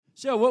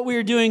So what we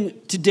are doing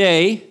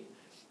today,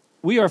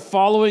 we are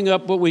following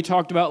up what we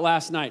talked about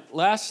last night.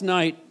 Last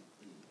night,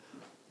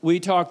 we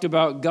talked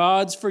about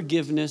God's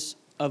forgiveness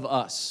of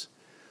us,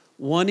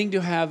 wanting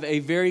to have a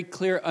very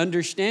clear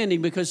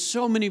understanding because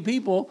so many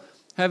people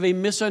have a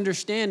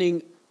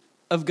misunderstanding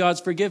of God's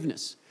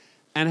forgiveness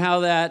and how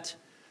that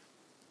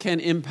can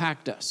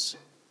impact us.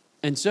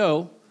 And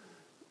so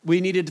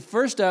we needed to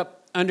first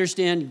up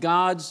understand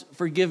God's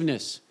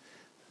forgiveness.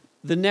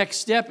 The next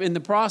step in the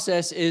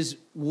process is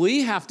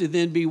we have to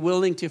then be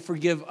willing to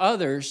forgive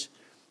others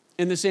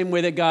in the same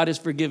way that God is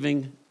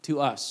forgiving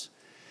to us.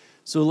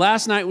 So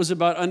last night was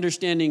about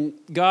understanding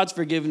God's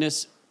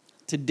forgiveness.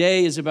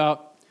 Today is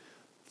about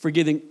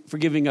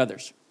forgiving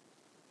others.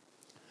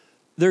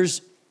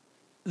 There's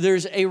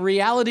a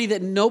reality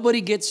that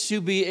nobody gets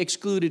to be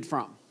excluded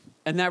from.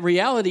 And that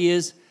reality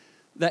is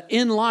that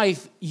in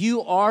life,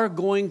 you are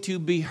going to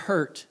be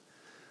hurt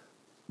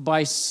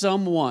by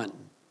someone.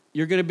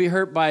 You're going to be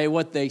hurt by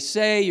what they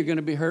say. You're going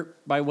to be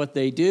hurt by what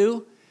they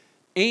do.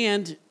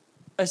 And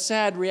a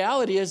sad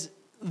reality is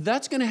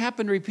that's going to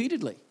happen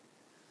repeatedly.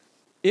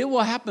 It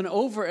will happen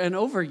over and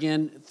over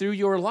again through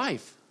your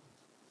life.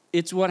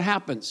 It's what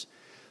happens.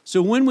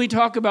 So when we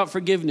talk about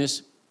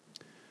forgiveness,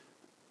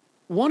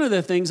 one of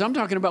the things, I'm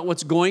talking about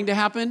what's going to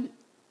happen,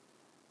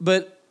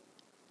 but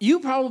you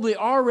probably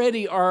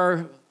already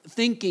are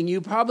thinking,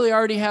 you probably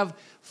already have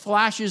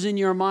flashes in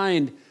your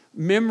mind,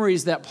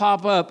 memories that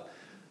pop up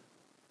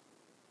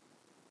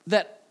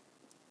that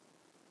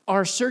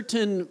are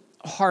certain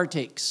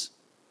heartaches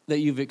that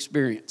you've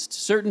experienced,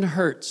 certain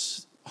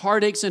hurts,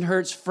 heartaches and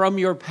hurts from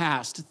your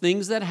past,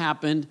 things that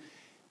happened,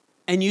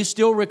 and you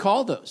still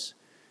recall those.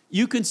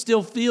 You can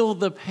still feel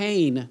the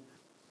pain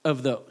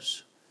of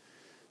those.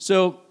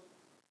 So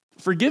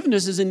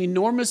forgiveness is an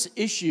enormous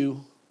issue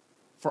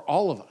for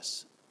all of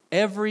us.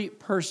 Every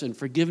person,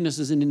 forgiveness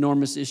is an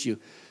enormous issue.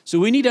 So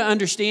we need to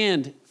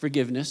understand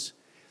forgiveness,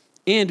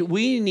 and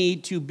we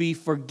need to be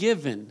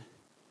forgiven,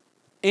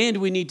 and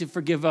we need to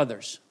forgive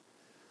others.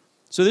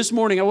 So this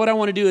morning, what I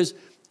want to do is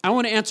I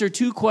want to answer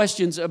two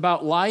questions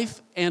about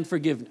life and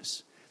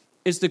forgiveness.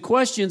 It's the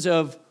questions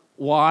of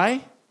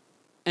why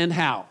and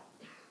how.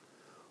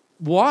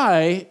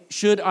 Why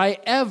should I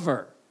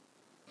ever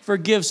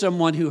forgive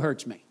someone who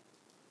hurts me?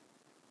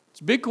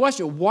 It's a big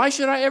question. Why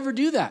should I ever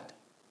do that?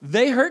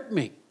 They hurt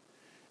me.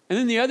 And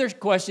then the other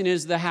question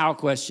is the how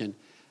question.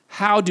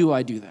 How do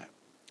I do that?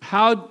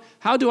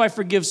 How do I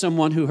forgive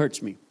someone who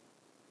hurts me?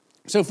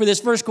 So for this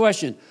first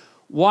question,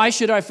 why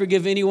should I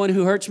forgive anyone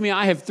who hurts me?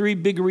 I have three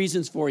big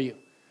reasons for you.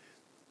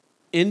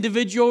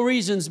 Individual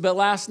reasons, but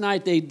last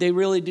night they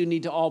really do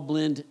need to all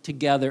blend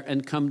together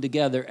and come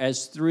together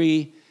as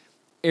three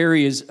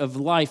areas of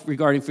life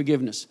regarding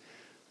forgiveness.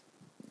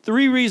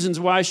 Three reasons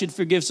why I should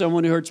forgive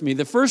someone who hurts me.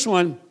 The first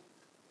one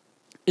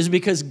is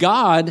because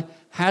God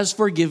has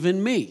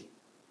forgiven me.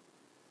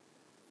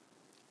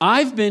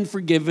 I've been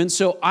forgiven,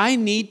 so I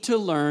need to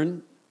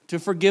learn to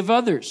forgive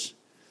others.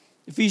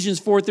 Ephesians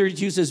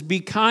 4:32 says,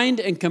 "Be kind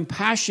and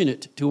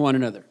compassionate to one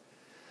another,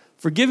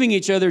 forgiving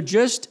each other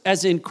just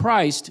as in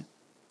Christ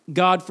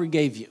God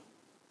forgave you."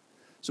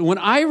 So when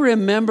I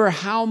remember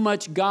how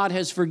much God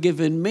has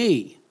forgiven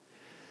me,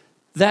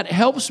 that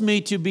helps me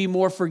to be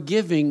more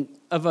forgiving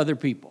of other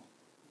people.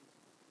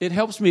 It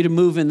helps me to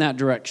move in that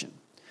direction.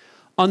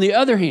 On the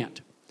other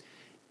hand,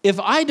 if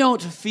I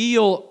don't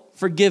feel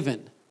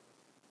forgiven,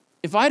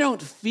 if I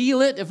don't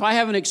feel it, if I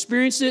haven't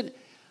experienced it,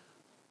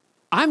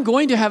 I'm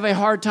going to have a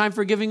hard time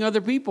forgiving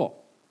other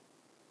people.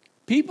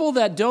 People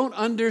that don't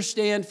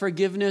understand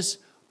forgiveness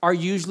are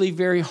usually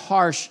very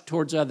harsh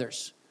towards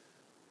others,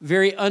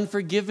 very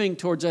unforgiving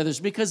towards others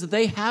because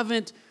they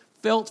haven't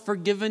felt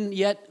forgiven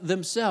yet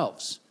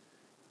themselves.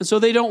 And so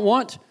they don't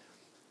want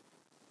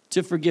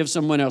to forgive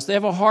someone else. They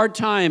have a hard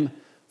time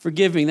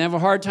forgiving. They have a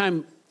hard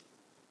time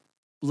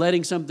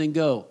letting something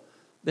go.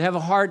 They have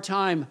a hard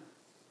time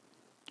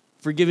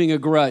forgiving a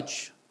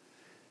grudge.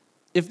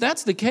 If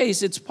that's the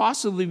case, it's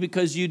possibly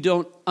because you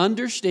don't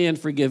understand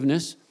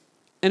forgiveness,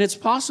 and it's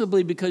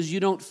possibly because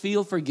you don't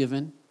feel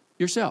forgiven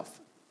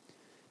yourself.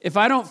 If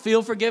I don't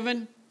feel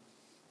forgiven,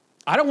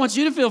 I don't want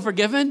you to feel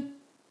forgiven.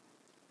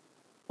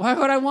 Why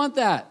would I want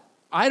that?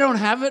 I don't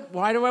have it.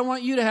 Why do I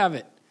want you to have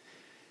it?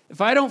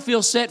 If I don't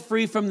feel set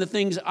free from the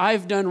things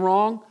I've done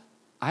wrong,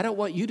 I don't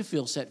want you to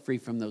feel set free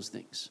from those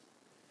things.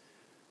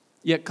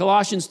 Yet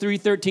Colossians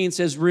 3:13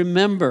 says,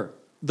 "Remember,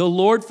 the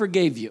Lord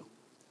forgave you,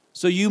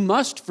 so you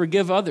must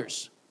forgive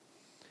others."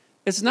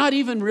 It's not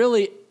even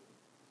really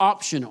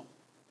optional.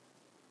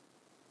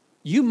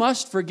 You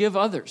must forgive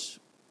others.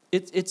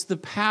 It's the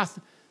path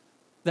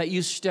that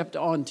you stepped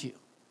onto.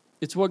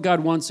 It's what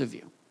God wants of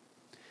you.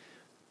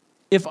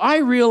 If I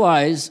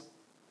realize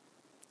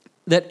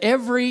that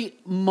every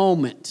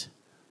moment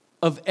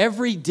of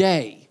every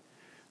day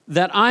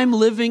that I'm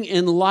living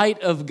in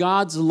light of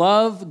God's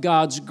love,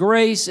 God's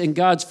grace, and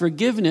God's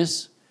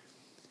forgiveness,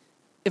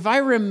 if I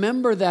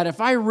remember that, if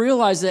I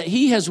realize that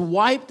He has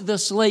wiped the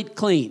slate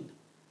clean,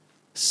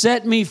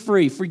 set me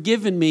free,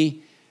 forgiven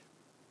me,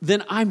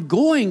 then I'm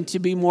going to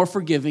be more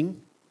forgiving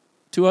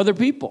to other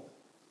people.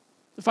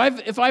 If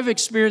I've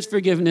experienced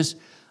forgiveness,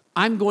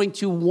 I'm going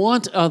to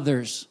want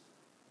others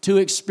to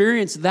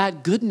experience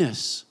that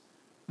goodness,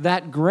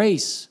 that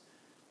grace,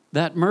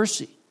 that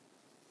mercy.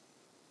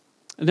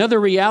 Another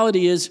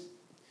reality is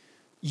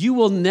you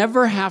will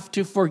never have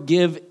to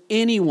forgive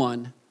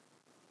anyone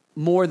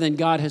more than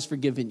God has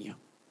forgiven you.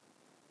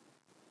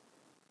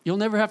 You'll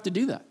never have to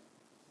do that.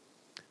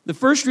 The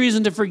first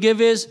reason to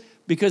forgive is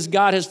because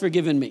God has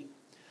forgiven me.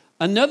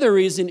 Another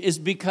reason is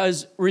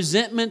because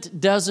resentment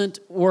doesn't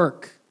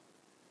work.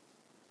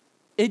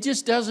 It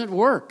just doesn't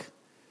work.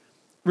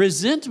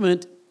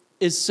 Resentment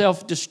is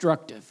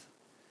self-destructive.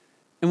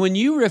 And when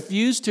you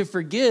refuse to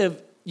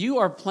forgive, you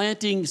are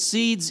planting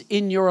seeds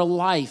in your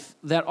life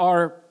that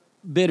are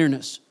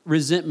bitterness,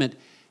 resentment.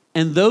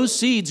 And those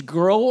seeds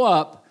grow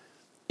up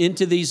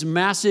into these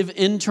massive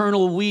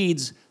internal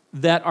weeds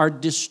that are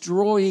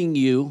destroying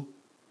you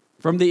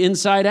from the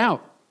inside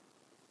out.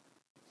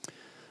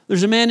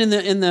 There's a man in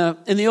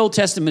the Old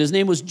Testament. His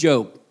name was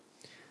Job.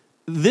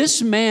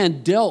 This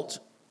man dealt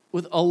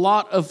with a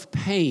lot of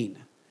pain.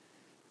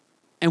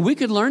 And we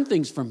could learn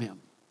things from him.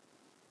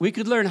 We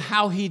could learn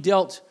how he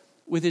dealt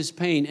with his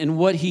pain and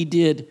what he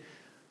did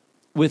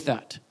with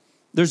that.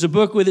 There's a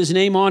book with his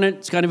name on it.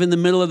 It's kind of in the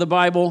middle of the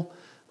Bible.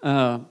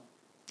 You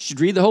should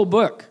read the whole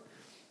book.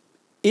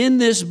 In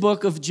this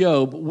book of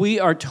Job, we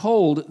are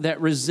told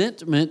that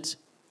resentment,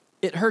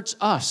 it hurts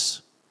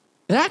us.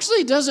 It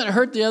actually doesn't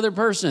hurt the other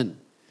person.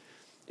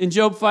 In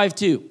Job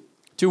 5:2,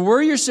 to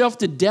worry yourself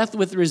to death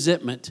with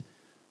resentment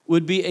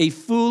would be a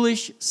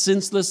foolish,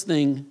 senseless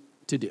thing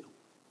to do.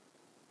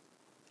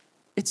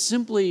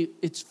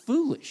 It's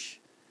foolish.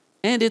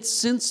 And it's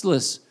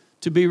senseless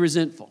to be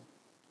resentful.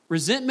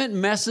 Resentment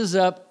messes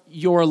up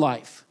your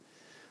life.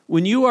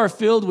 When you are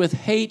filled with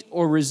hate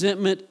or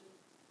resentment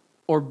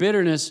or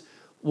bitterness,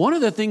 one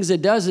of the things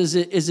it does is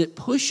it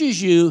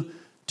pushes you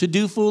to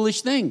do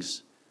foolish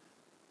things,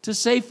 to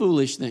say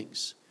foolish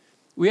things.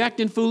 We act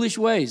in foolish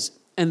ways,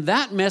 and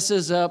that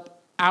messes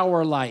up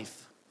our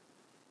life.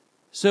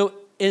 So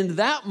in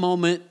that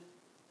moment,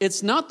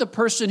 it's not the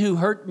person who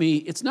hurt me,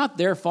 it's not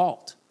their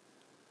fault.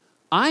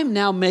 I'm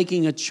now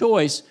making a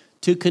choice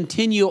to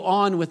continue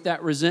on with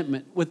that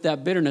resentment, with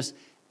that bitterness,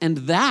 and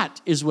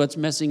that is what's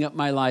messing up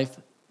my life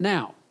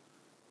now,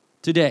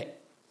 today.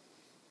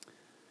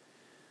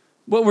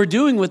 What we're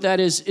doing with that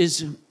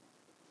is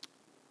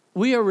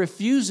we are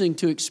refusing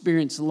to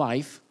experience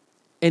life,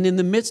 and in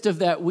the midst of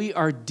that, we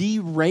are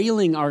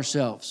derailing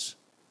ourselves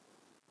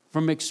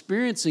from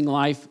experiencing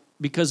life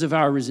because of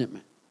our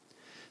resentment.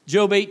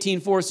 Job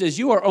 18:4 says,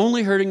 you are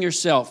only hurting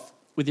yourself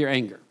with your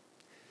anger.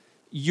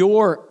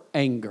 Your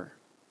anger,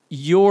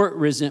 your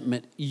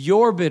resentment,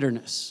 your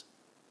bitterness.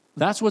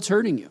 That's what's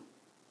hurting you.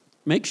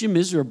 Makes you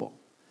miserable.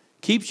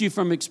 Keeps you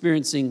from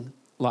experiencing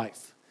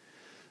life.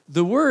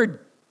 The word,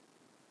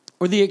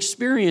 or the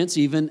experience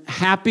even,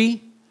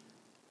 happy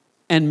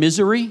and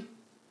misery,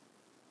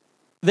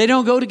 they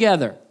don't go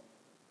together.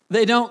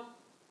 They don't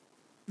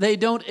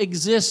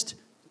exist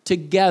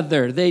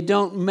together. They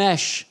don't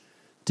mesh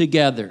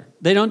together.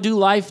 They don't do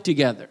life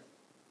together.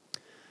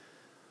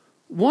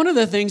 One of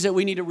the things that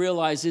we need to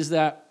realize is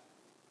that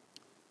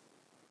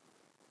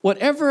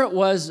whatever it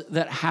was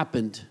that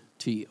happened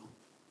to you,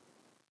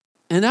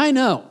 and I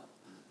know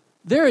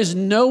there is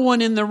no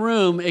one in the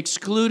room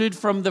excluded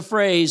from the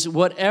phrase,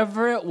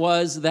 whatever it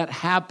was that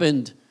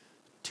happened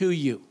to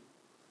you.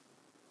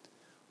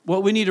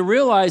 What we need to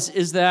realize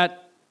is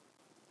that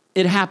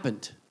it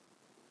happened.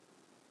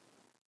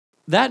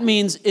 That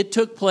means it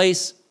took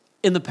place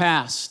in the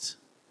past.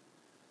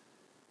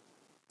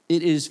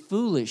 It is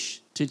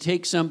foolish to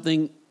take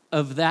something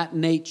of that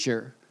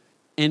nature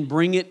and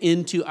bring it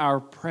into our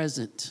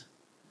present.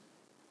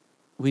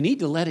 We need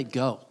to let it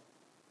go.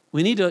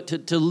 We need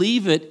to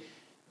leave it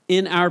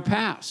in our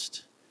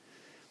past.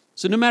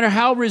 So no matter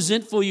how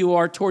resentful you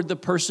are toward the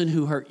person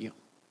who hurt you,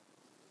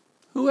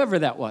 whoever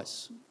that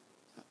was,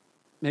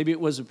 maybe it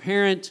was a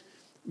parent,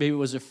 maybe it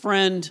was a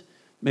friend,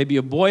 maybe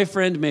a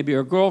boyfriend, maybe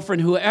a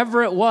girlfriend,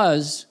 whoever it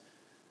was,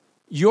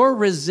 your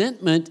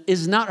resentment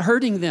is not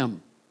hurting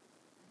them.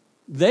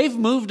 They've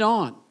moved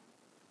on,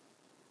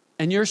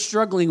 and you're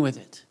struggling with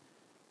it,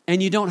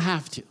 and you don't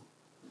have to.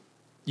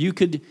 You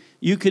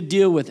could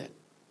deal with it.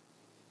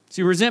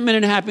 See, resentment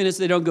and happiness,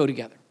 they don't go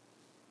together.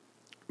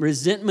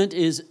 Resentment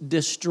is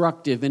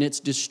destructive, and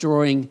it's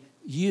destroying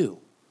you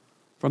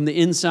from the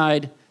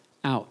inside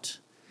out.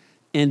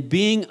 And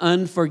being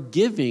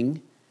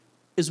unforgiving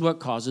is what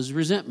causes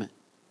resentment.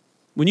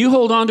 When you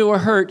hold on to a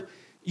hurt,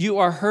 you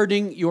are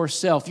hurting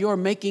yourself. You are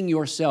making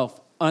yourself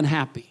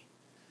unhappy.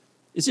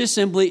 It's just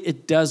simply,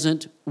 it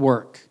doesn't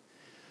work.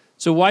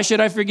 So why should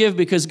I forgive?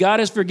 Because God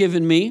has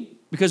forgiven me,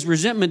 because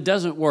resentment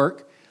doesn't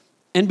work,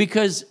 and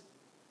because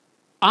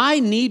I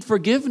need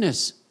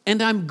forgiveness,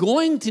 and I'm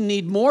going to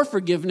need more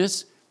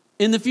forgiveness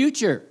in the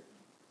future.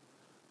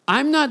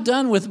 I'm not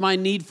done with my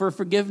need for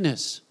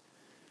forgiveness.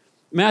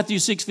 Matthew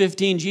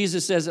 6:15,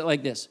 Jesus says it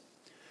like this.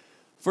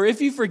 For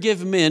if you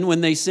forgive men when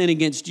they sin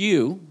against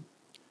you,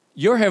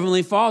 your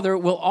heavenly Father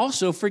will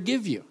also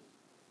forgive you.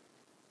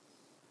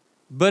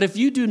 But if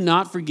you do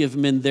not forgive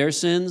men their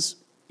sins,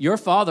 your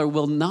Father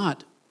will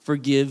not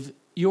forgive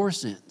your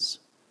sins.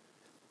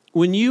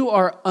 When you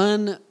are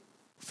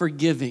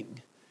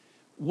unforgiving,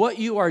 what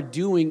you are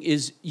doing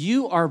is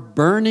you are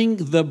burning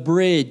the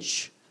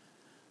bridge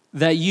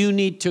that you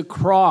need to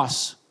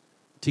cross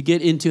to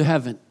get into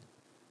heaven.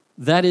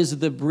 That is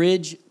the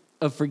bridge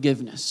of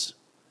forgiveness.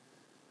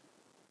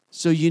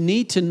 So you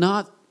need to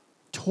not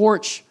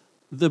torch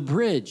the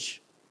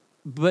bridge,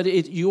 but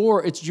it's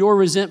your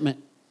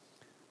resentment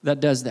that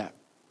does that.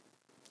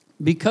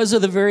 Because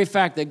of the very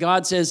fact that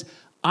God says,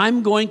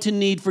 I'm going to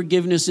need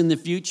forgiveness in the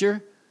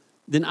future,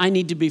 then I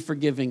need to be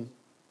forgiving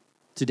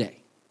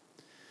today.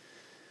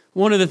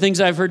 One of the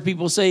things I've heard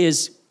people say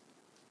is,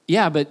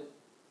 yeah, but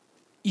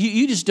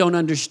you just don't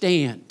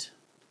understand.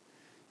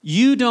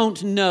 You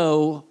don't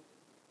know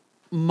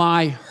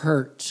my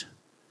hurt.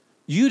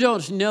 You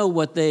don't know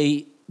what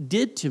they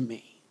did to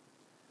me.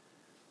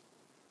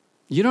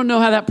 You don't know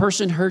how that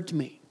person hurt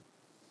me.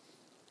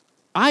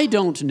 I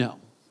don't know.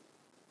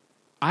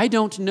 I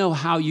don't know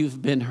how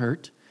you've been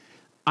hurt.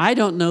 I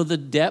don't know the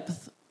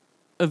depth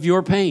of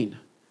your pain.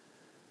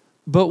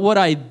 But what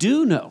I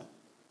do know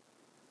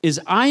is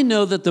I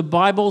know that the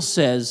Bible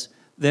says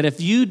that if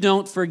you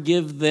don't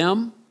forgive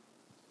them,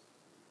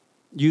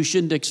 you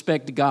shouldn't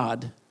expect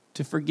God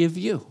to forgive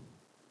you.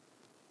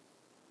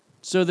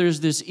 So there's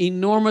this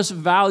enormous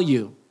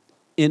value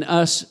in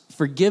us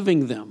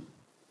forgiving them,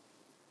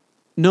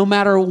 no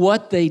matter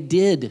what they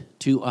did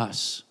to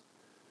us.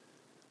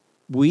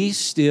 We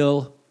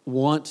still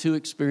want to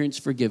experience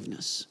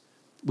forgiveness.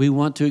 We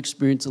want to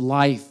experience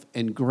life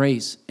and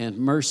grace and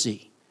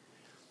mercy.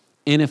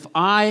 And if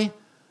I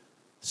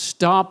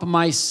stop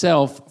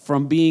myself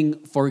from being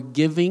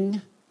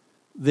forgiving,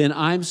 then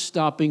I'm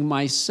stopping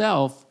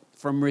myself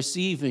from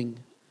receiving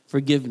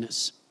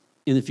forgiveness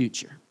in the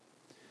future.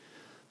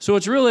 So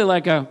it's really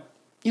like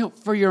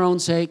for your own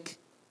sake,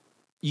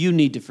 you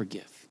need to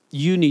forgive.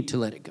 You need to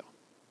let it go.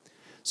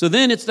 So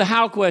then it's the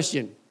how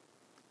question.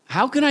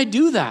 How can I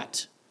do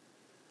that?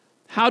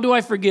 How do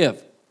I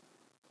forgive?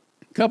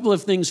 A couple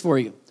of things for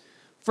you.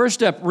 First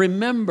step,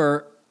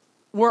 remember,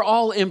 we're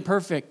all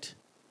imperfect.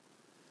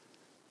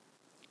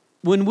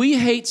 When we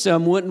hate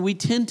someone, we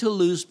tend to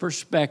lose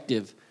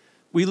perspective.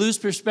 We lose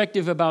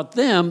perspective about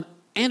them,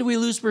 and we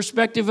lose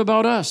perspective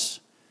about us.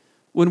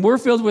 When we're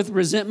filled with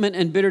resentment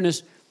and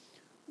bitterness,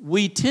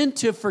 we tend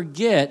to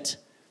forget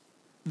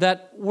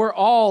that we're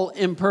all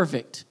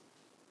imperfect,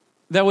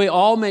 that we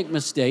all make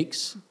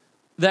mistakes,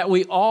 that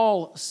we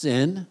all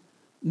sin.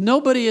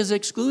 Nobody is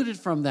excluded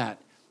from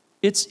that.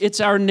 It's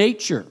our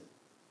nature.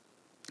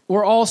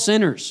 We're all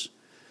sinners.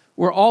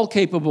 We're all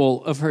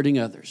capable of hurting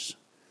others.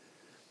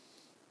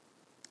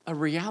 A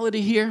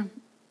reality here,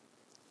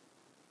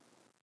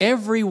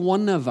 every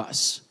one of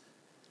us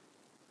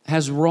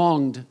has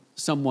wronged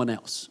someone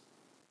else.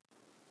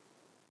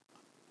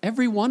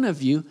 Every one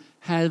of you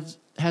has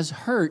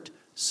hurt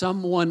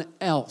someone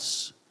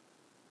else.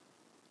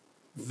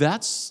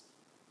 That's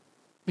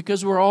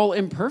because we're all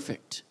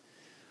imperfect.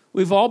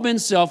 We've all been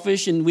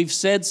selfish and we've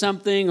said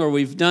something or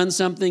we've done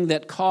something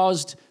that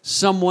caused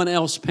someone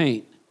else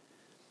pain.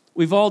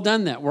 We've all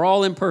done that. We're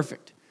all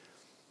imperfect.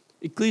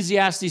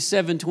 Ecclesiastes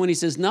 7:20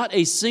 says, not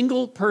a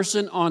single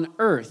person on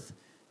earth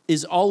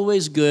is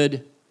always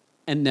good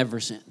and never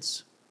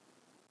sins.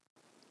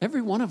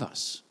 Every one of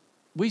us.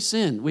 We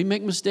sin. We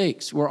make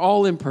mistakes. We're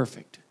all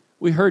imperfect.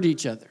 We hurt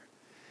each other.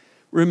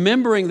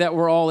 Remembering that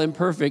we're all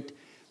imperfect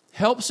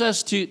helps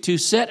us to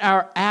set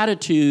our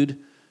attitude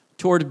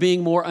toward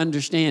being more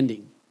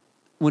understanding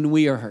when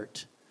we are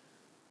hurt.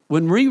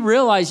 When we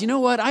realize, you know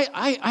what,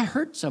 I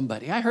hurt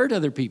somebody. I hurt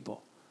other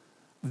people.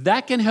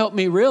 That can help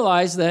me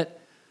realize that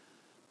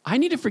I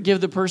need to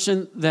forgive the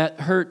person that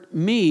hurt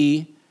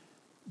me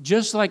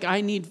just like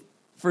I need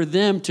for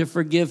them to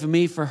forgive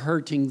me for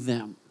hurting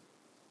them.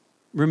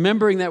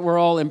 Remembering that we're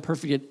all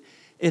imperfect,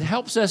 it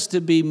helps us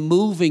to be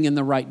moving in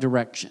the right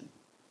direction,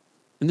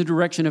 in the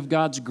direction of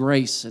God's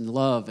grace and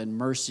love and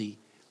mercy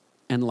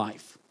and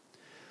life.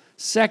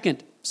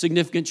 Second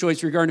significant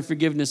choice regarding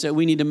forgiveness that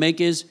we need to make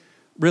is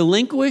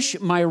relinquish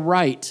my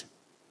right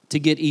to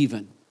get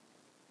even.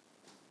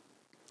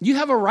 You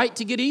have a right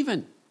to get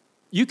even.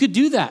 You could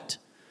do that.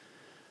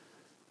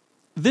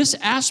 This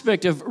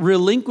aspect of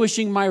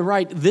relinquishing my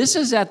right, this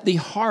is at the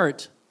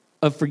heart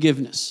of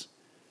forgiveness.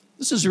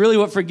 This is really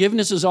what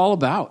forgiveness is all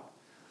about.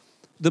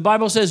 The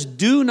Bible says,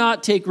 do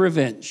not take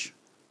revenge,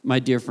 my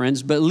dear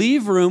friends, but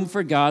leave room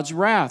for God's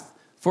wrath.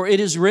 For it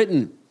is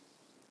written,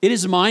 it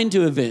is mine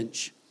to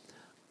avenge.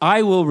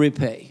 I will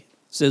repay,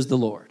 says the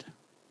Lord.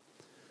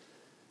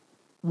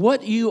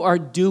 What you are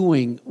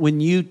doing when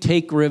you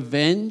take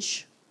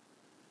revenge,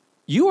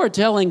 you are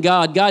telling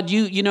God,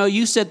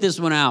 you set this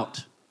one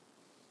out.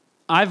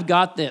 I've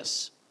got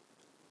this.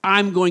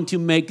 I'm going to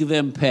make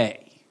them pay.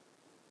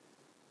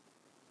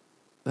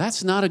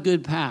 That's not a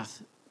good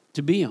path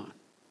to be on.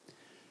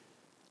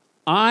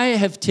 I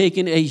have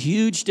taken a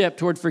huge step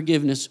toward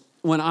forgiveness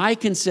when I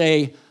can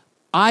say,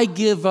 I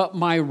give up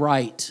my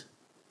right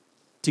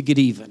to get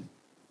even.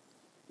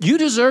 You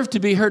deserve to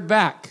be hurt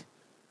back.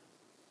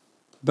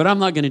 but I'm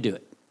not going to do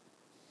it.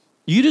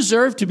 You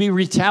deserve to be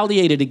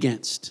retaliated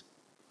against,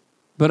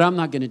 but I'm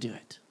not going to do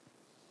it.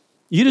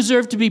 You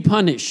deserve to be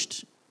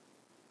punished,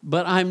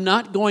 but I'm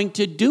not going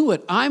to do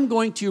it. I'm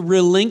going to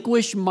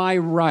relinquish my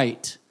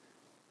right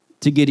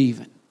to get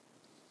even.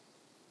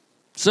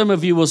 Some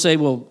of you will say,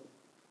 well,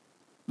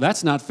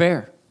 that's not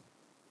fair.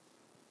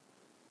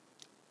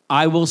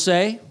 I will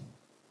say,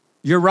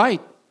 you're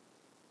right.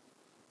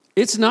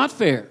 It's not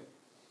fair.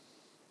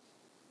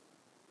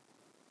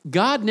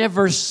 God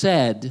never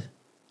said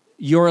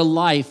your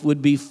life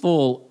would be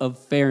full of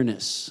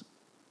fairness.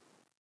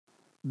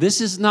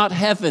 This is not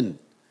heaven.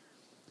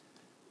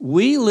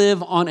 We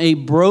live on a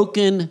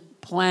broken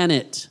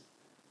planet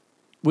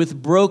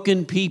with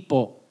broken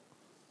people,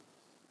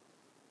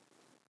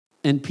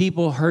 and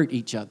people hurt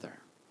each other.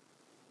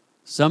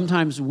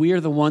 Sometimes we are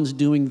the ones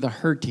doing the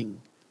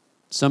hurting.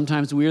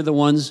 Sometimes we are the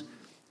ones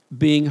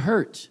being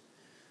hurt.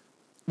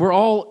 We're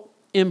all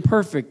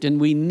imperfect, and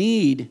we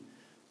need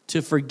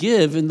to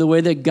forgive in the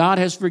way that God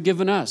has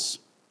forgiven us.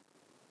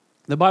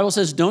 The Bible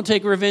says, don't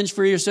take revenge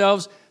for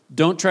yourselves.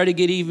 Don't try to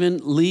get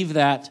even. Leave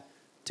that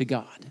to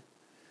God.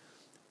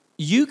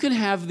 You can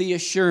have the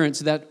assurance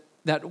that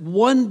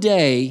one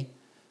day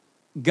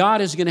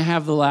God is going to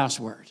have the last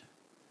word.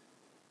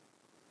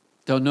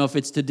 Don't know if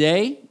it's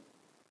today,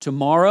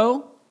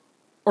 tomorrow,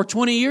 or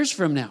 20 years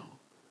from now.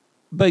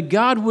 But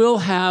God will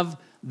have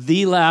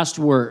the last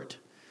word.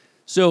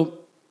 So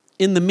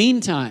in the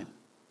meantime,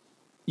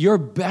 your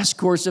best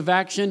course of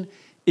action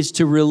is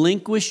to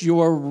relinquish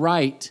your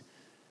right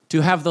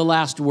to have the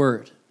last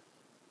word.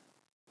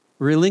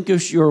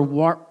 Relinquish your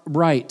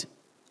right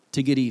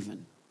to get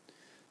even.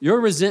 Your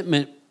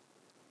resentment,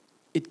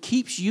 it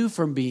keeps you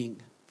from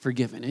being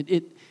forgiven.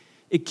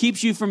 It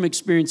keeps you from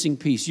experiencing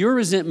peace. Your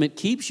resentment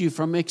keeps you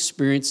from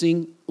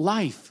experiencing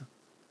life.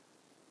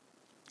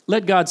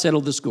 Let God settle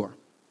the score.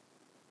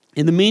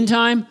 In the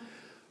meantime,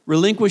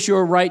 relinquish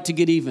your right to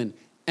get even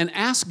and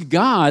ask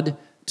God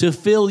to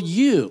fill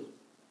you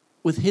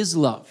with His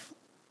love,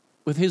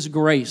 with His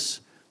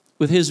grace,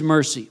 with His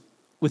mercy,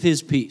 with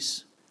His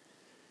peace.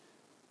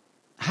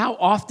 How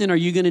often are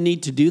you going to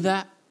need to do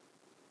that?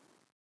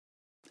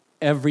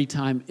 Every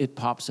time it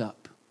pops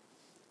up.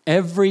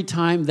 Every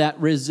time that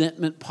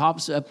resentment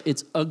pops up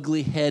its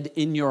ugly head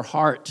in your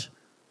heart,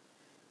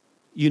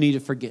 you need to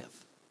forgive.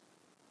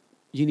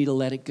 You need to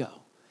let it go.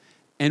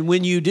 And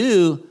when you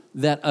do,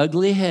 that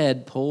ugly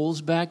head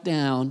pulls back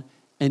down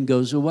and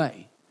goes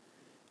away.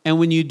 And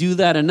when you do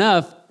that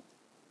enough,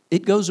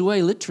 it goes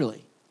away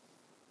literally.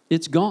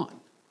 It's gone.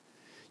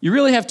 You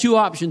really have two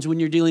options when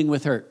you're dealing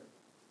with hurt.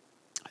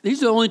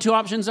 These are the only two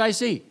options I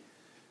see.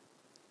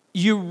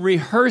 You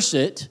rehearse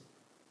it.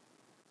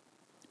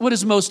 What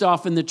is most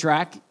often the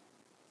track?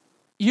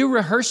 You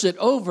rehearse it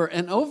over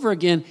and over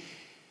again.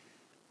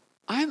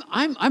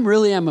 I'm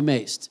really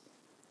amazed.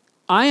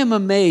 I am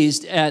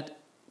amazed at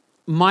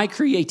my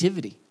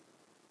creativity.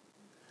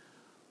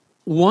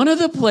 One of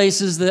the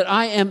places that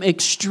I am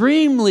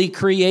extremely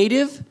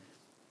creative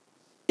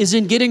is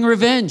in getting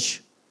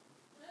revenge.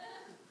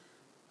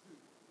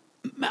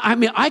 I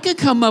mean, I could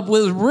come up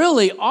with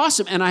really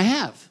awesome, and I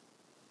have.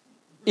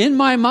 In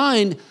my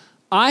mind,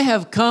 I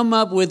have come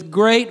up with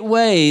great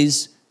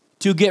ways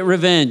to get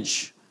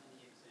revenge,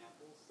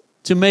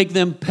 to make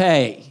them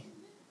pay.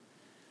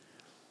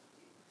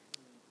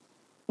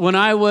 When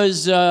I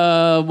was,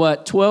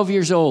 12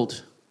 years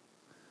old,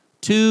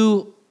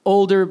 two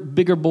older,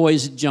 bigger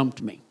boys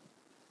jumped me,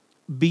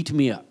 beat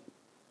me up.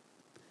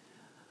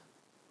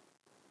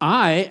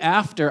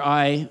 After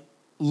I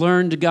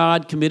learned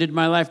God, committed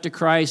my life to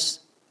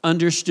Christ,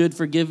 understood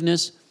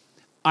forgiveness,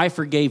 I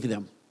forgave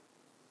them.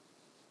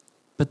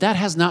 But that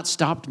has not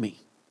stopped me.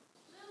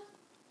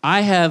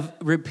 I have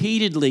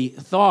repeatedly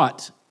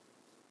thought,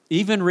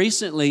 even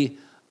recently,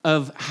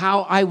 of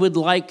how I would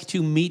like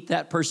to meet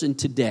that person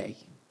today.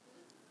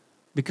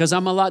 Because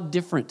I'm a lot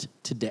different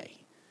today.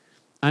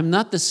 I'm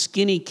not the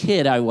skinny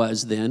kid I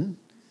was then,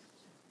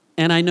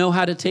 and I know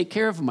how to take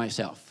care of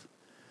myself.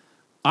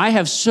 I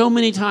have so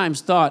many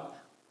times thought,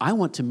 I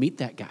want to meet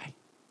that guy.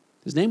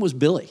 His name was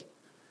Billy.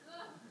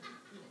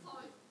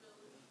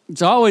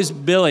 It's always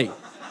Billy.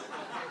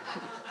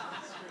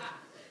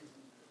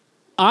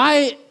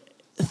 I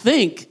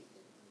think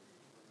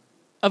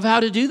of how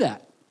to do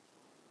that.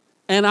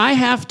 And I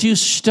have to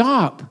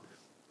stop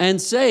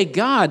and say,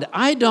 God,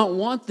 I don't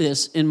want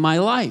this in my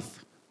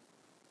life.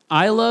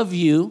 I love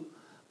you.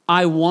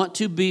 I want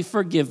to be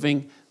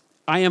forgiving.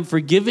 I am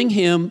forgiving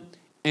him,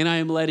 and I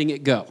am letting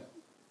it go.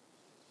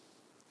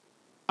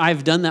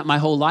 I've done that my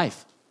whole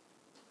life,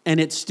 and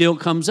it still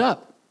comes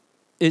up.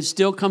 It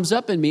still comes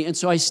up in me, and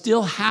so I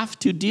still have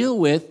to deal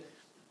with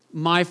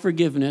my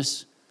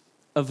forgiveness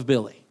of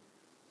Billy.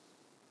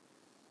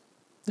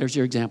 There's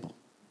your example.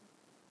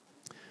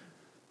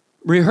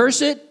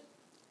 Rehearse it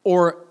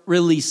or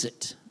release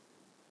it.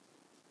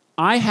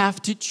 I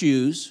have to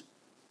choose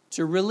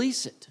to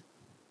release it,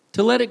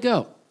 to let it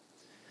go.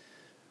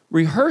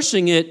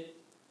 Rehearsing it,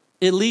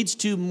 it leads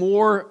to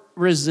more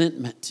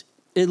resentment.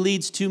 It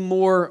leads to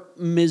more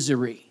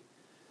misery.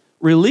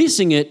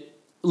 Releasing it,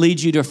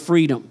 leads you to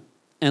freedom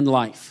and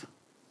life.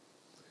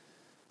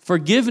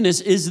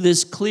 Forgiveness is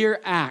this clear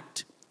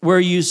act where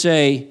you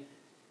say,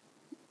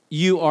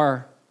 you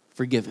are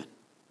forgiven.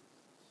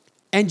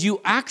 And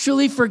you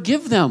actually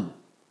forgive them.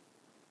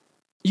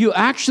 You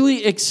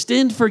actually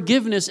extend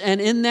forgiveness,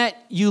 and in that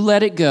you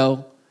let it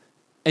go,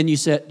 and you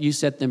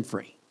set them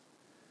free.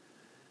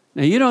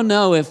 Now, you don't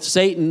know if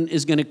Satan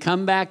is going to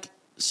come back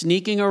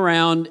sneaking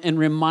around and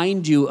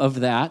remind you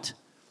of that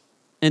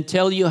and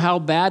tell you how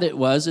bad it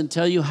was and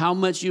tell you how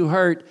much you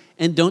hurt,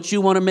 and don't you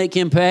want to make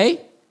him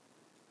pay?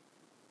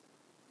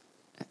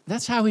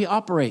 That's how he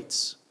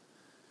operates.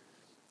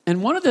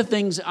 And one of the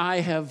things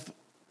I have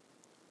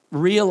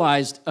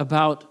realized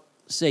about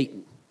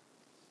Satan,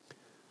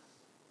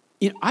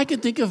 I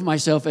could think of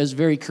myself as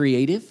very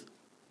creative.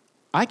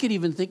 I could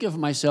even think of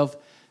myself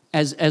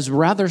as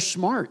rather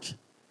smart.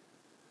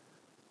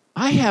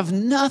 I have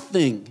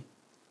nothing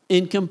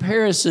in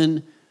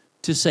comparison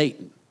to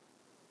Satan.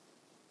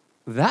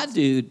 That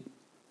dude,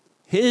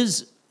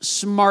 his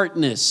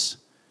smartness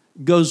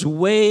goes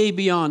way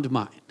beyond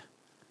mine.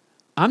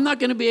 I'm not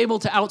going to be able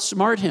to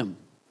outsmart him.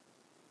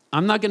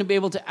 I'm not going to be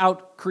able to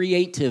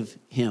out-creative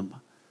him.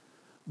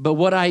 But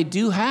what I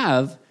do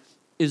have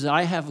is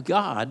I have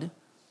God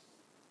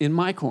in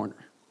my corner,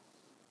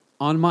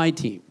 on my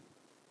team.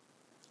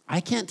 I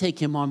can't take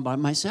him on by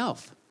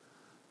myself,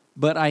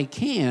 but I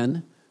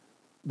can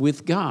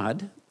with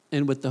God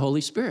and with the Holy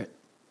Spirit.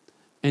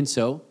 And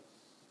so,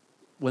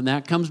 when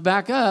that comes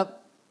back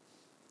up,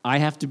 I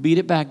have to beat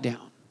it back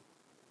down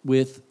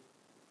with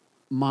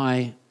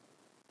my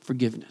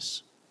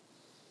forgiveness.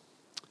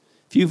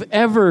 If you've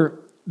ever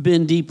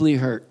been deeply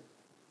hurt,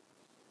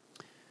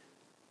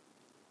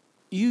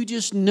 you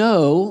just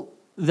know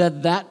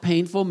that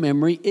painful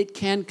memory, it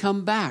can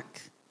come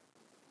back.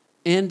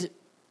 And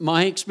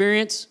my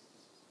experience,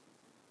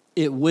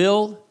 it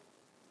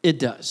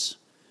does.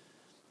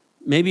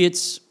 Maybe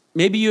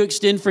you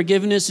extend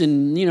forgiveness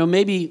and,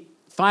 maybe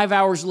 5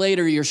 hours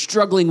later you're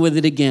struggling with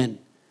it again.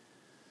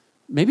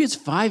 Maybe it's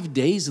 5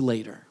 days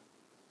later.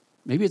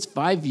 Maybe it's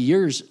 5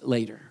 years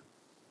later.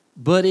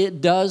 But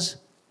it does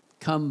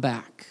come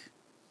back.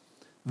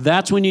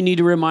 That's when you need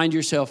to remind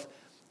yourself,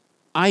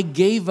 I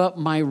gave up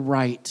my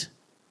right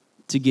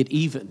to get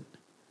even.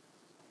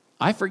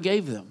 I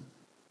forgave them.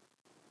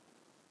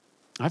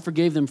 I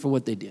forgave them for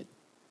what they did.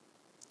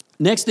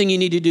 Next thing you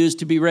need to do is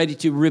to be ready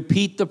to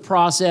repeat the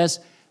process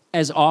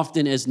as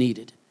often as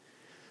needed.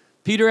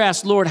 Peter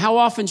asked, Lord, how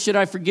often should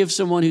I forgive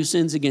someone who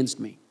sins against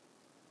me?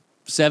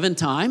 7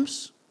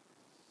 times?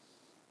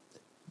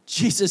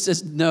 Jesus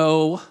says,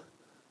 no,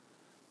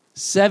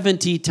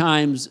 70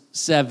 times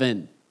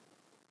 7.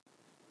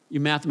 You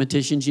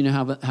mathematicians, you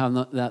know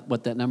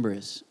what that number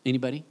is.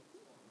 Anybody?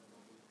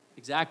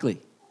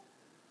 Exactly.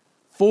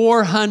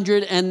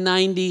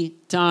 490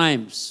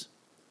 times.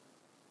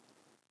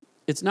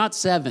 It's not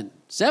 7.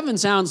 7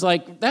 sounds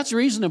like that's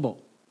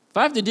reasonable. If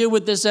I have to deal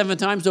with this 7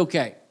 times,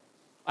 okay,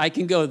 I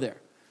can go there.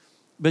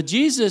 But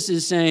Jesus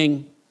is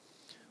saying,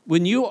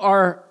 when you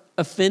are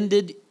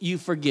offended, you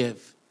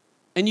forgive.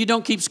 And you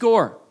don't keep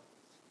score.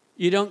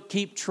 You don't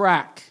keep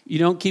track. You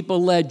don't keep a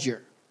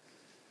ledger.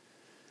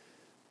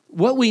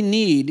 What we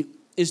need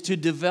is to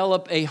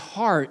develop a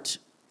heart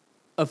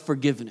of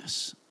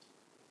forgiveness.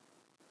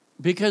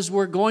 Because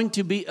we're going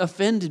to be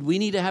offended. We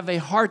need to have a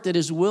heart that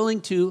is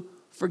willing to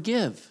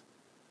forgive,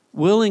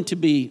 willing to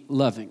be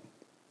loving.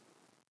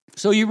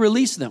 So you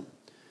release them.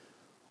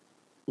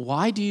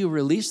 Why do you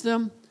release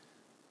them?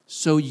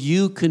 So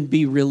you can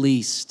be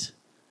released.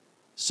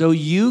 So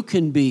you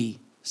can be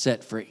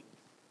set free.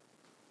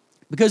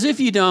 Because if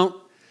you don't,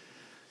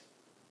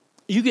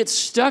 you get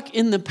stuck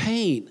in the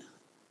pain.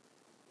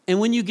 And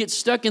when you get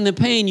stuck in the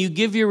pain, you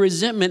give your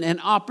resentment an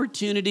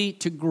opportunity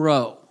to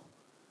grow.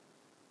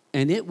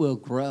 And it will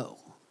grow.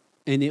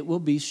 And it will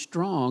be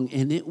strong.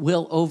 And it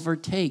will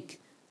overtake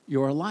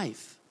your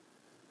life.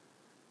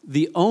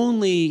 The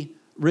only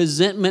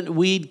resentment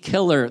weed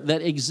killer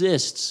that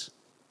exists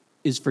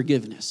is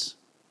forgiveness.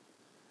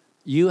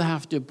 You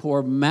have to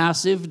pour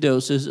massive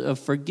doses of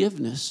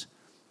forgiveness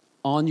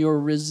on your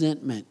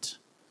resentment.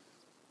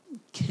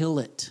 Kill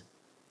it.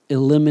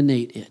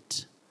 Eliminate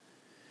it.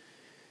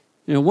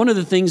 One of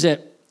the things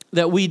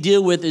that we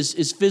deal with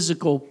is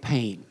physical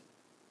pain.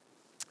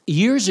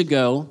 Years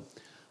ago,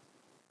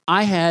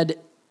 I had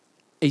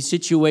a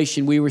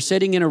situation. We were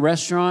sitting in a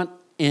restaurant,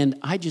 and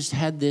I just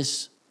had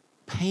this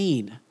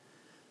pain.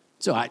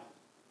 So I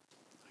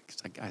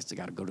got to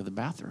go to the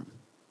bathroom.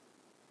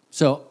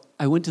 So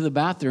I went to the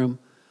bathroom,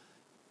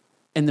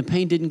 and the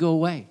pain didn't go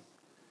away.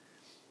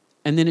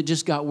 And then it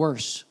just got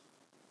worse.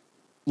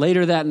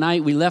 Later that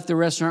night, we left the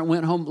restaurant,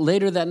 went home.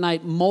 Later that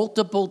night,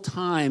 multiple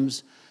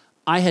times,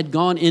 I had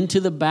gone into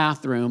the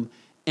bathroom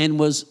and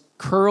was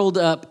curled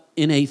up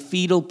in a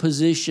fetal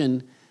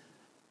position,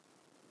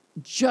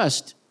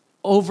 just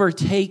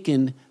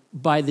overtaken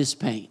by this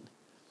pain.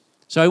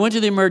 So I went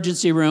to the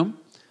emergency room,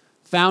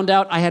 found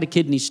out I had a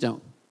kidney stone.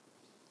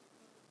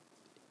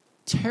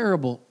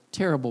 Terrible,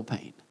 terrible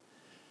pain.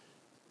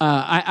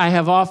 I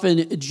have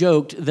often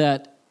joked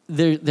that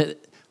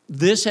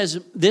this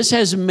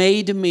has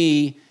made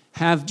me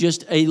have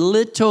just a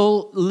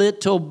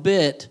little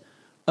bit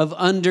of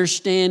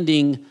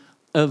understanding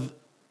of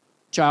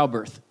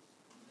childbirth.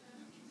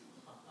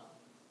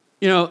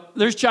 You know,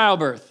 there's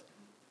childbirth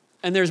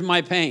and there's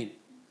my pain.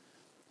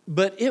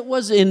 But it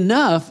was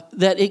enough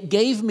that it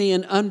gave me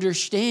an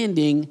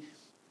understanding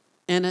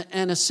and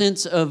a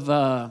sense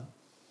of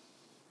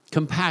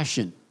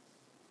compassion.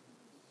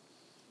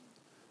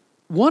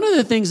 One of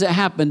the things that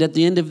happened at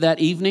the end of that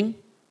evening,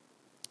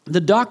 the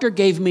doctor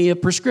gave me a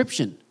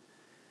prescription.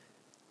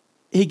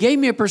 He gave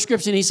me a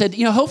prescription. He said,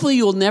 you know, hopefully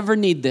you'll never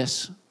need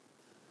this,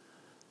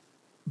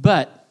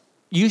 but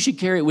you should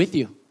carry it with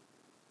you.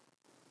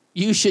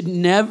 You should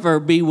never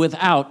be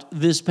without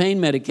this pain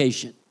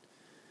medication.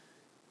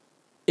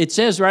 It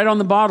says right on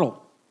the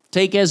bottle,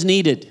 take as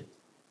needed.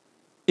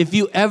 If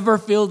you ever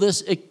feel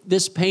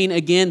this pain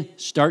again,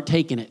 start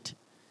taking it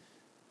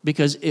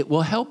because it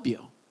will help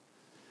you.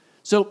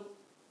 So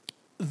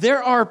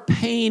there are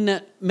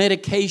pain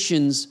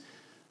medications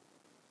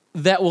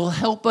that will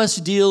help us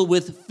deal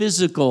with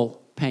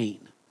physical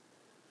pain.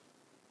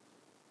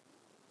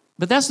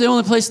 But that's the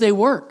only place they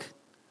work.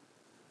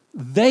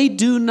 They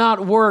do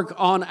not work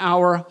on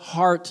our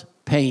heart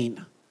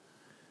pain.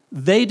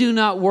 They do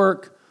not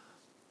work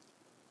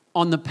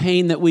on the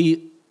pain that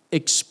we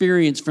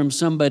experience from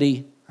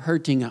somebody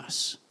hurting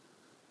us.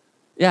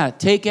 Yeah,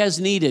 take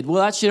as needed.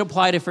 Well, that should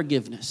apply to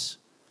forgiveness.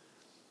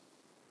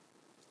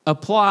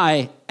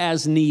 Apply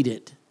as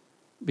needed,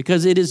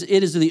 because it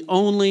is the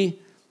only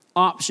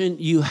option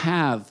you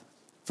have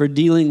for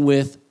dealing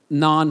with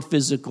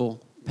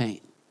non-physical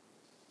pain.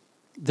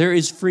 There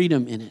is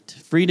freedom in it,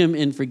 freedom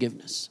in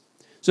forgiveness.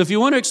 So if you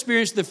want to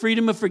experience the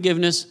freedom of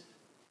forgiveness,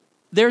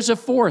 there's a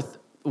fourth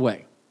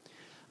way.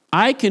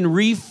 I can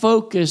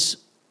refocus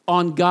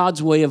on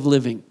God's way of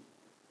living.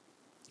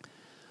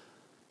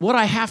 What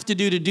I have to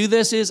do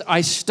this is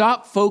I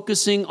stop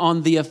focusing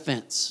on the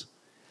offense.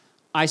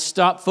 I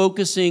stop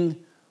focusing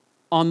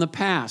on the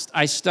past.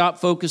 I stop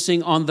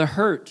focusing on the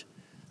hurt.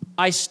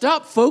 I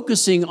stop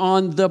focusing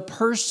on the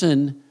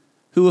person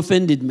who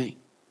offended me.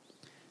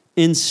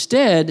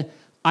 Instead,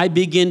 I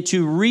begin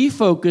to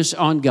refocus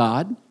on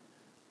God.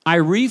 I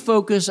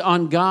refocus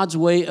on God's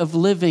way of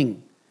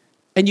living.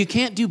 And you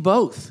can't do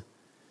both.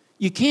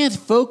 You can't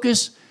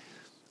focus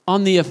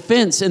on the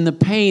offense and the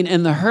pain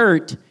and the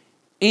hurt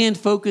and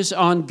focus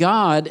on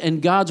God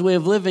and God's way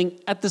of living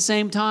at the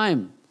same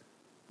time.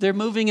 They're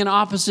moving in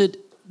opposite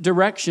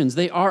directions.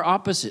 They are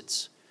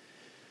opposites.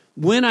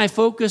 When I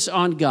focus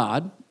on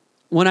God,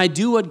 when I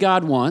do what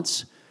God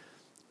wants,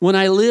 when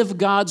I live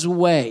God's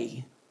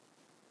way,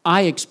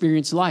 I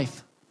experience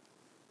life.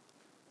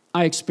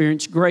 I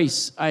experience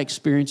grace. I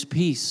experience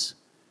peace.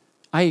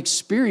 I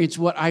experience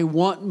what I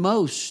want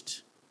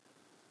most.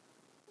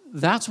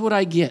 That's what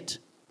I get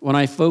when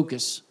I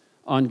focus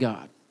on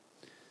God.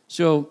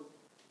 So,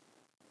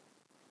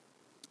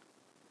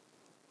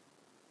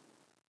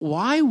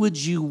 why would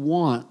you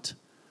want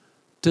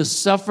to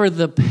suffer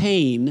the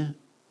pain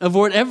of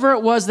whatever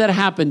it was that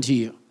happened to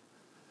you?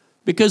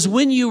 Because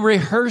when you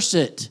rehearse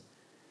it,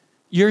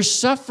 you're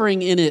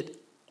suffering in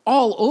it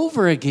all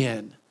over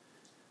again.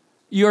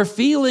 You're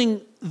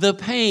feeling the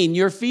pain.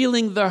 You're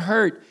feeling the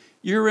hurt.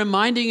 You're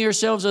reminding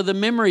yourselves of the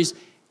memories.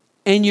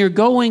 And you're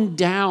going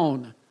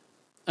down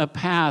a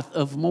path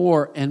of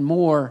more and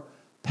more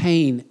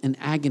pain and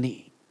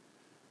agony.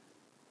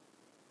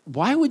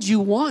 Why would you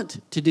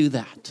want to do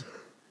that?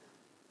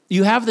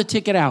 You have the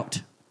ticket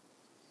out.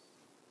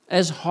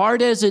 As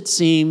hard as it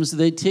seems,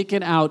 the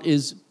ticket out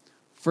is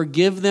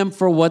forgive them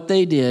for what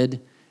they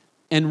did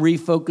and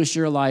refocus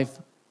your life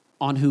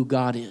on who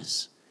God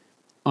is,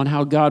 on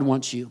how God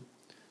wants you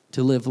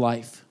to live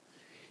life.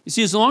 You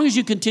see, as long as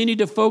you continue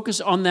to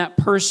focus on that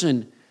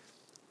person,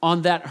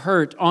 on that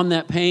hurt, on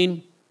that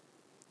pain,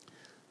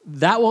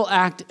 that will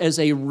act as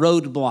a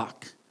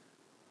roadblock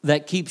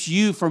that keeps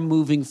you from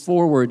moving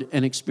forward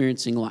and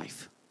experiencing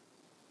life.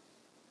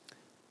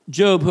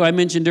 Job, who I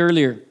mentioned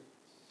earlier,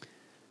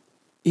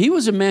 he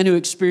was a man who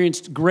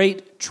experienced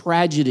great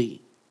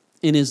tragedy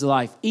in his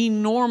life,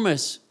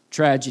 enormous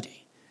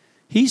tragedy.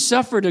 He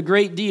suffered a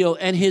great deal,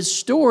 and his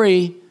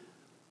story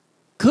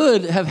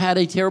could have had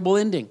a terrible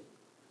ending.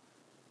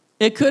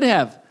 It could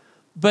have,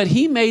 but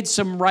he made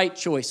some right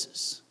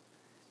choices.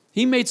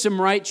 He made some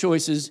right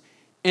choices,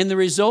 and the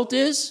result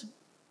is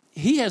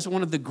he has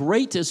one of the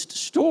greatest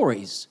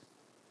stories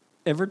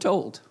ever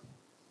told.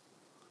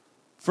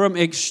 From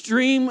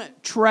extreme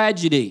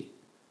tragedy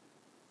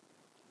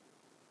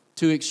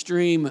to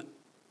extreme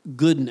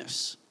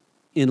goodness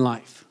in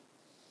life.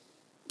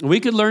 We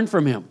could learn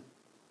from him.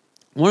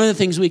 One of the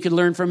things we could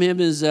learn from him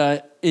is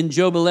in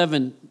Job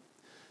 11,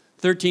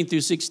 13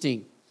 through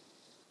 16.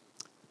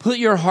 Put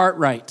your heart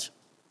right.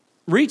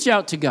 Reach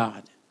out to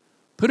God.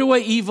 Put away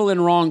evil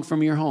and wrong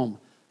from your home.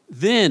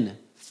 Then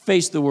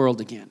face the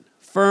world again,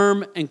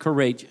 firm and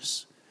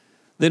courageous.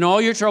 Then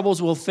all your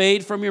troubles will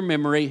fade from your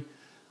memory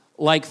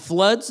like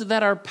floods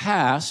that are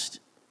past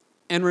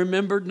and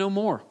remembered no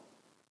more.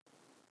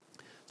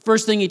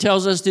 First thing he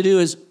tells us to do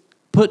is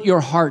put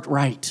your heart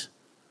right.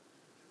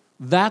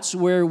 That's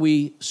where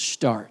we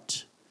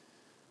start.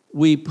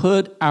 We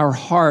put our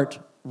heart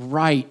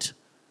right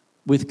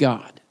with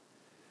God.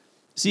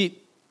 See,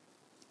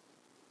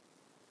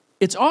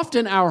 it's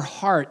often our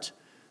heart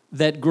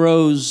that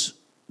grows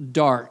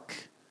dark.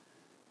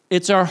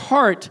 It's our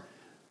heart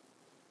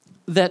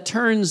that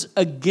turns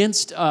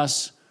against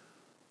us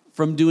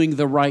from doing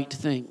the right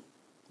thing.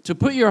 To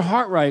put your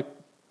heart right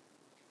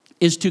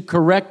is to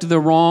correct the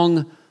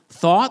wrong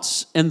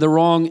thoughts and the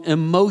wrong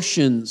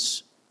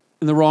emotions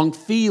and the wrong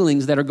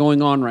feelings that are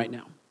going on right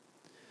now.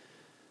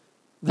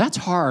 That's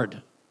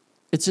hard.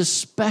 It's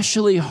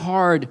especially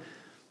hard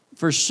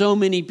for so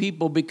many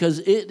people because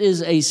it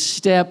is a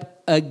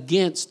step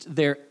against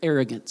their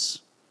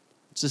arrogance.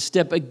 It's a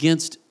step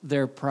against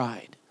their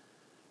pride.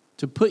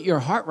 To put your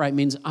heart right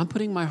means I'm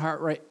putting my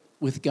heart right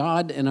with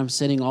God and I'm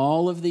setting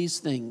all of these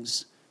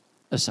things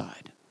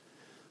aside.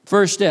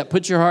 First step,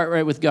 put your heart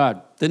right with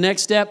God. The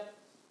next step,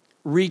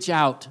 reach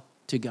out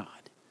to God.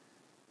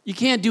 You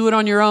can't do it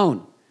on your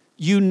own.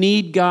 You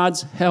need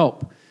God's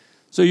help.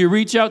 So you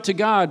reach out to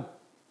God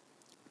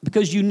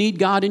because you need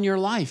God in your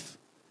life.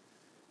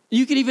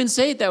 You can even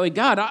say it that way.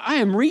 God, I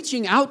am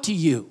reaching out to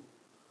you.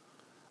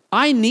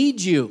 I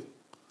need you.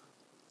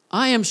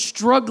 I am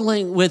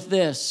struggling with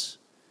this.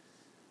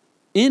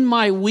 In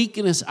my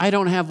weakness, I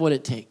don't have what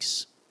it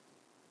takes.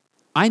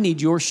 I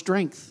need your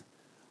strength.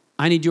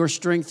 I need your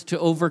strength to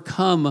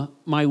overcome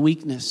my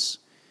weakness.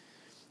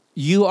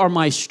 You are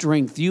my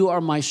strength. You are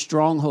my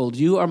stronghold.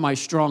 You are my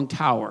strong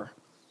tower.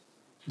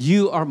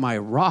 You are my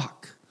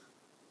rock.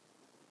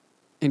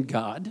 And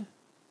God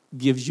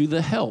gives you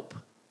the help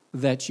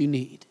that you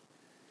need.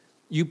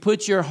 You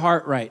put your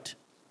heart right.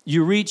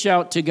 You reach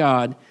out to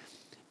God.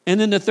 And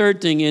then the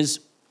third thing is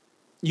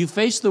you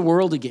face the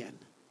world again.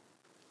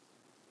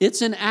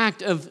 It's an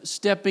act of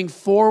stepping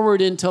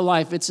forward into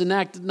life. It's an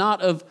act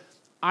not of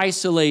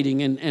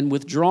isolating and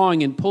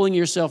withdrawing and pulling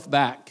yourself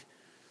back.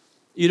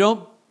 You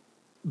don't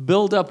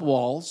build up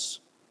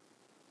walls.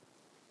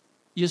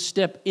 You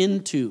step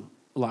into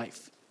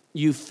life.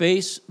 You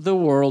face the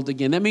world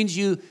again. That means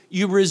you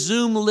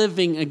resume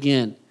living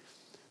again.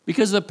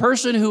 Because the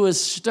person who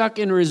is stuck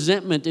in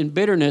resentment and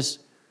bitterness,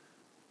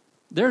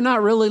 they're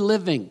not really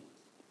living.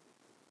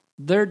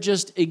 They're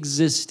just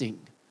existing.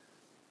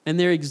 And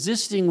they're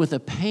existing with a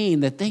pain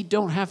that they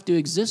don't have to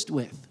exist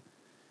with.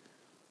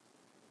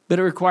 But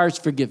it requires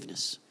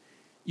forgiveness.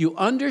 You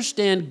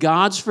understand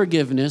God's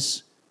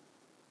forgiveness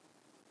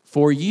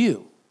for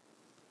you.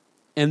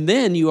 And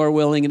then you are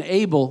willing and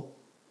able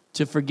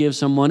to forgive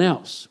someone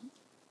else.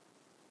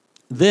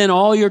 Then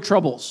all your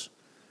troubles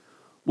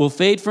will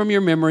fade from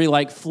your memory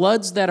like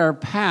floods that are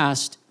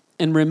past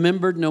and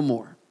remembered no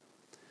more.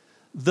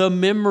 The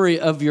memory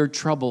of your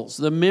troubles,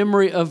 the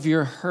memory of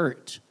your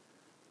hurt,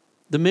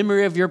 the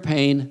memory of your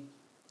pain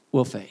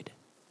will fade.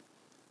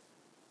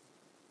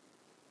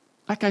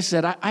 Like I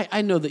said,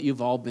 I know that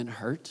you've all been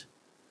hurt.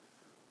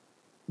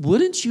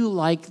 Wouldn't you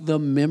like the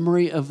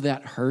memory of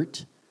that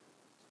hurt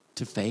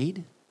to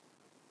fade?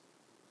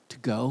 To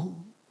go?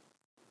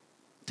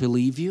 To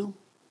leave you?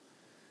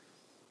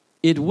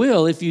 It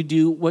will if you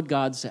do what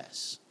God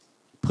says.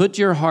 Put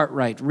your heart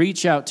right.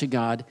 Reach out to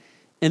God.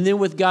 And then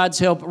with God's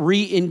help,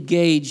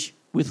 re-engage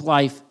with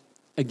life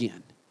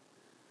again.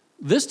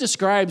 This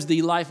describes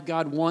the life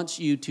God wants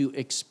you to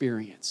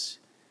experience.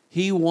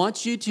 He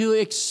wants you to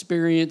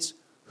experience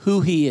who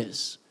He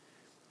is,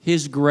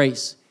 His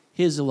grace,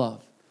 His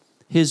love,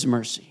 His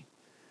mercy.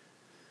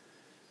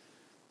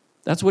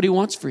 That's what He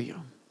wants for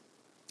you.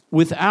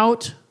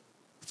 Without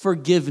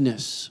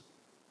forgiveness,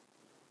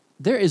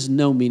 there is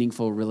no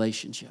meaningful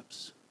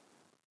relationships.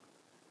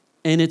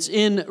 And it's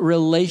in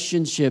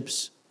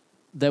relationships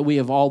that we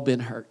have all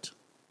been hurt.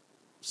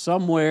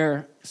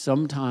 Somewhere,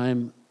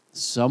 sometime,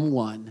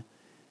 someone,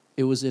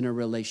 it was in a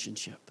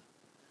relationship.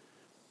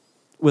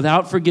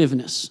 Without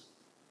forgiveness,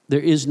 there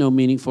is no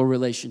meaningful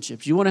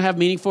relationships. You want to have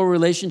meaningful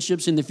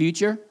relationships in the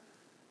future?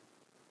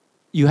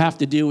 You have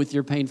to deal with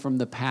your pain from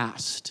the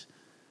past.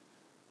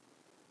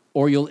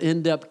 Or you'll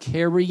end up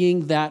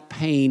carrying that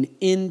pain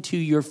into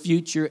your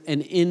future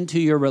and into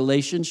your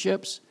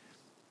relationships.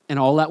 And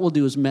all that will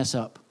do is mess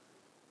up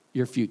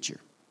your future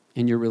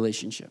and your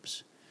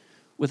relationships.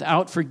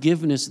 Without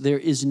forgiveness, there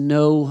is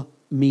no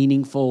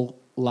meaningful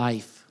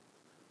life.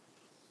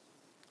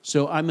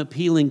 So I'm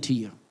appealing to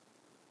you.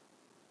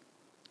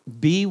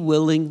 Be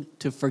willing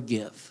to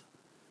forgive.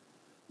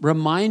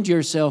 Remind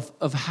yourself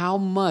of how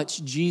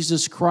much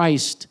Jesus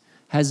Christ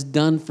has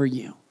done for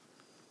you.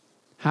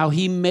 How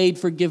He made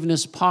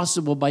forgiveness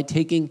possible by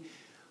taking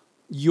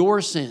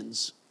your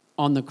sins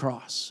on the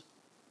cross,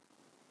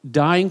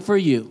 dying for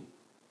you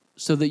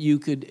so that you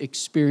could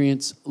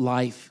experience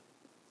life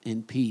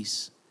and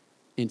peace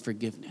and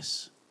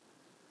forgiveness.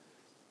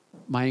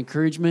 My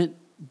encouragement,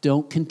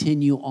 don't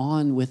continue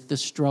on with the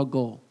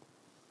struggle.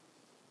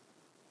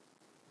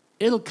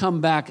 It'll come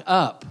back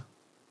up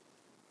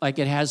like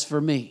it has for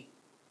me.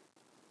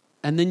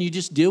 And then you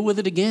just deal with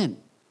it again.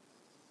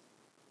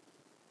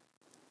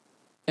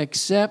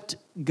 Accept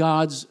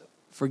God's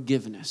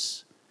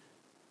forgiveness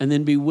and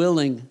then be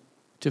willing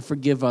to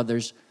forgive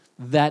others.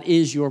 that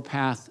is your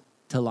path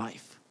to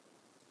life.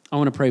 I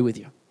want to pray with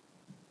you.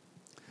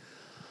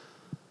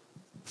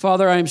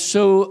 Father, I am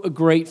so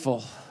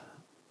grateful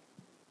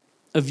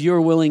of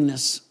your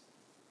willingness,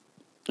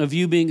 of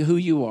you being who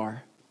you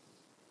are,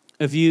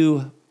 of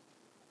you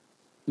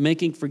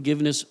making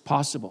forgiveness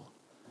possible.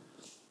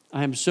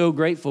 I am so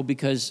grateful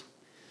because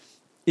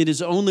it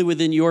is only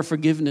within your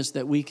forgiveness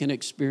that we can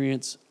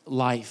experience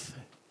life.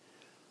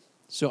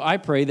 So I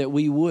pray that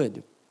we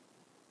would.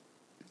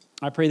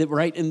 I pray that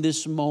right in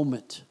this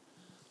moment,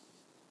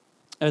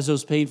 as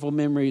those painful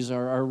memories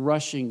are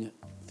rushing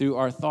through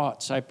our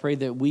thoughts, I pray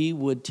that we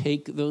would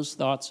take those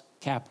thoughts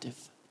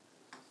captive.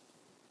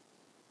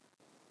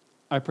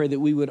 I pray that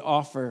we would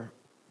offer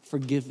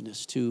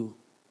forgiveness to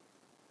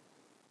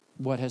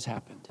what has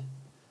happened.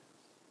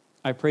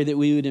 I pray that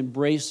we would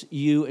embrace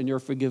you and your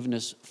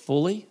forgiveness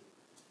fully.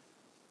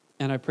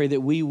 And I pray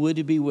that we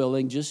would be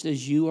willing, just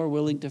as you are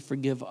willing to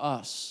forgive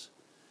us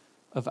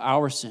of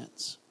our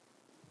sins,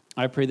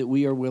 I pray that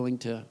we are willing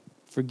to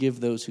forgive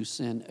those who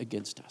sin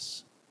against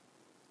us.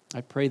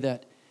 I pray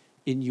that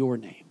in your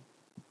name,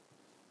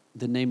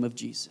 the name of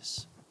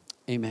Jesus.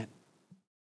 Amen.